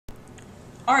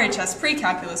RHS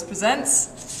Pre-Calculus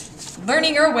presents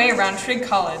Learning Your Way Around Trig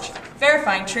College,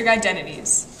 Verifying Trig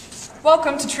Identities.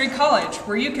 Welcome to Trig College,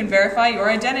 where you can verify your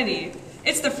identity.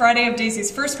 It's the Friday of Daisy's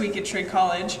first week at Trig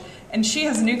College, and she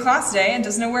has a new class today and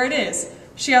doesn't know where it is.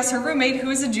 She asks her roommate,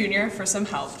 who is a junior, for some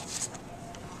help.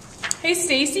 Hey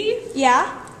Stacy?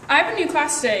 Yeah? I have a new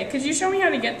class today. Could you show me how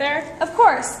to get there? Of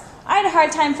course. I had a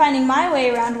hard time finding my way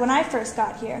around when I first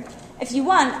got here. If you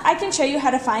want, I can show you how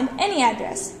to find any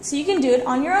address, so you can do it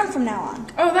on your own from now on.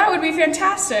 Oh, that would be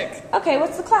fantastic. Okay,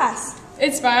 what's the class?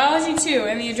 It's Biology 2,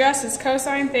 and the address is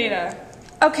cosine theta.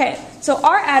 Okay, so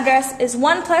our address is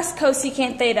 1 plus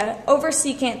cosecant theta over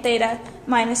secant theta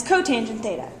minus cotangent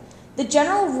theta. The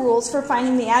general rules for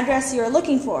finding the address you are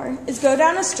looking for is go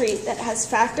down a street that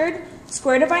has factored,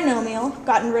 squared a binomial,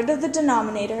 gotten rid of the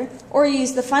denominator, or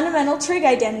use the fundamental trig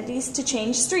identities to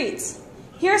change streets.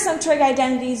 Here are some trig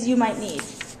identities you might need.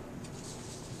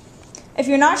 If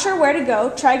you're not sure where to go,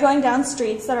 try going down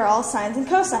streets that are all sines and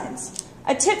cosines.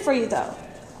 A tip for you though,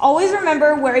 always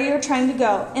remember where you're trying to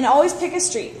go and always pick a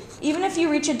street. Even if you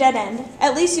reach a dead end,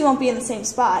 at least you won't be in the same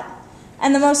spot.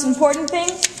 And the most important thing,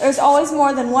 there's always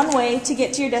more than one way to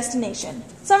get to your destination.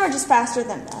 Some are just faster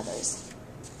than others.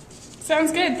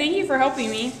 Sounds good. Thank you for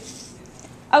helping me.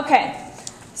 Okay,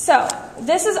 so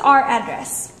this is our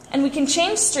address, and we can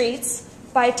change streets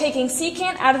by taking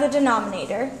secant out of the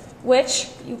denominator, which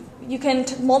you can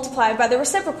multiply by the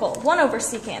reciprocal, 1 over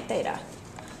secant theta.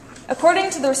 According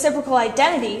to the reciprocal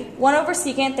identity, 1 over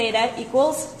secant theta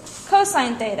equals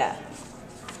cosine theta.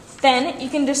 Then you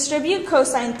can distribute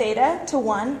cosine theta to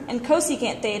 1 and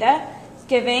cosecant theta,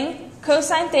 giving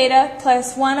cosine theta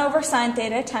plus 1 over sine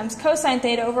theta times cosine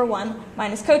theta over 1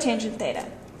 minus cotangent theta,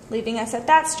 leaving us at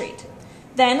that street.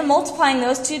 Then, multiplying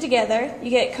those two together, you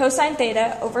get cosine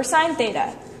theta over sine theta,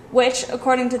 which,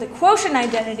 according to the quotient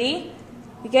identity,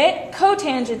 you get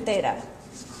cotangent theta.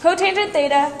 Cotangent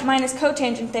theta minus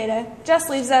cotangent theta just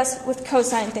leaves us with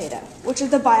cosine theta, which is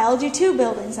the Biology 2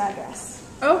 building's address.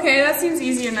 Okay, that seems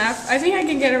easy enough. I think I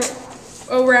can get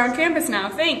around campus now.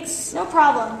 Thanks. No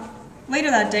problem.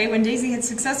 Later that day, when Daisy had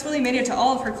successfully made it to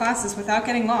all of her classes without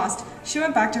getting lost, she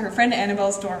went back to her friend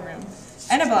Annabelle's dorm room.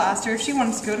 Annabelle asked her if she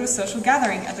wanted to go to a social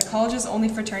gathering at the college's only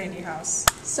fraternity house.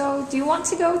 So, do you want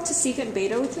to go to secant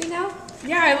beta with me now?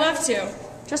 Yeah, I'd love to.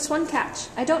 Just one catch.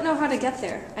 I don't know how to get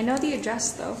there. I know the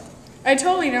address, though. I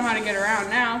totally know how to get around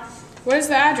now. What is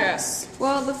the address?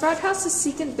 Well, the frat house is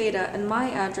secant beta, and my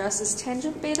address is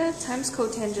tangent beta times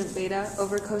cotangent beta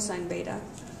over cosine beta.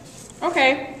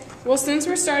 Okay. Well, since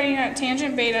we're starting at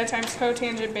tangent beta times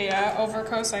cotangent beta over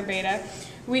cosine beta,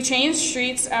 we change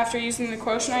streets after using the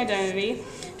quotient identity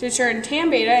to turn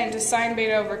tan beta into sine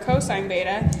beta over cosine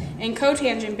beta and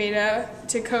cotangent beta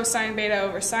to cosine beta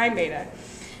over sine beta.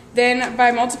 Then,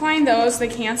 by multiplying those, they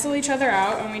cancel each other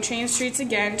out, and we change streets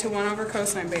again to 1 over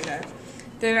cosine beta.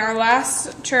 Then our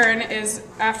last turn is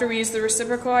after we use the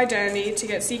reciprocal identity to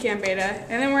get secant beta,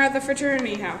 and then we're at the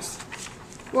fraternity house.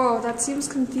 Whoa, that seems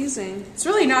confusing. It's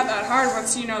really not that hard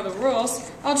once you know the rules.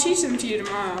 I'll teach them to you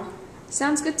tomorrow.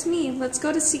 Sounds good to me. Let's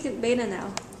go to secant beta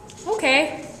now.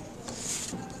 Okay.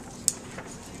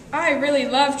 I really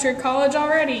love Trig College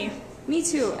already. Me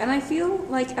too, and I feel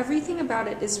like everything about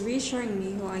it is reassuring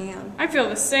me who I am. I feel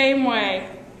the same way.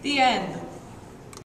 The end.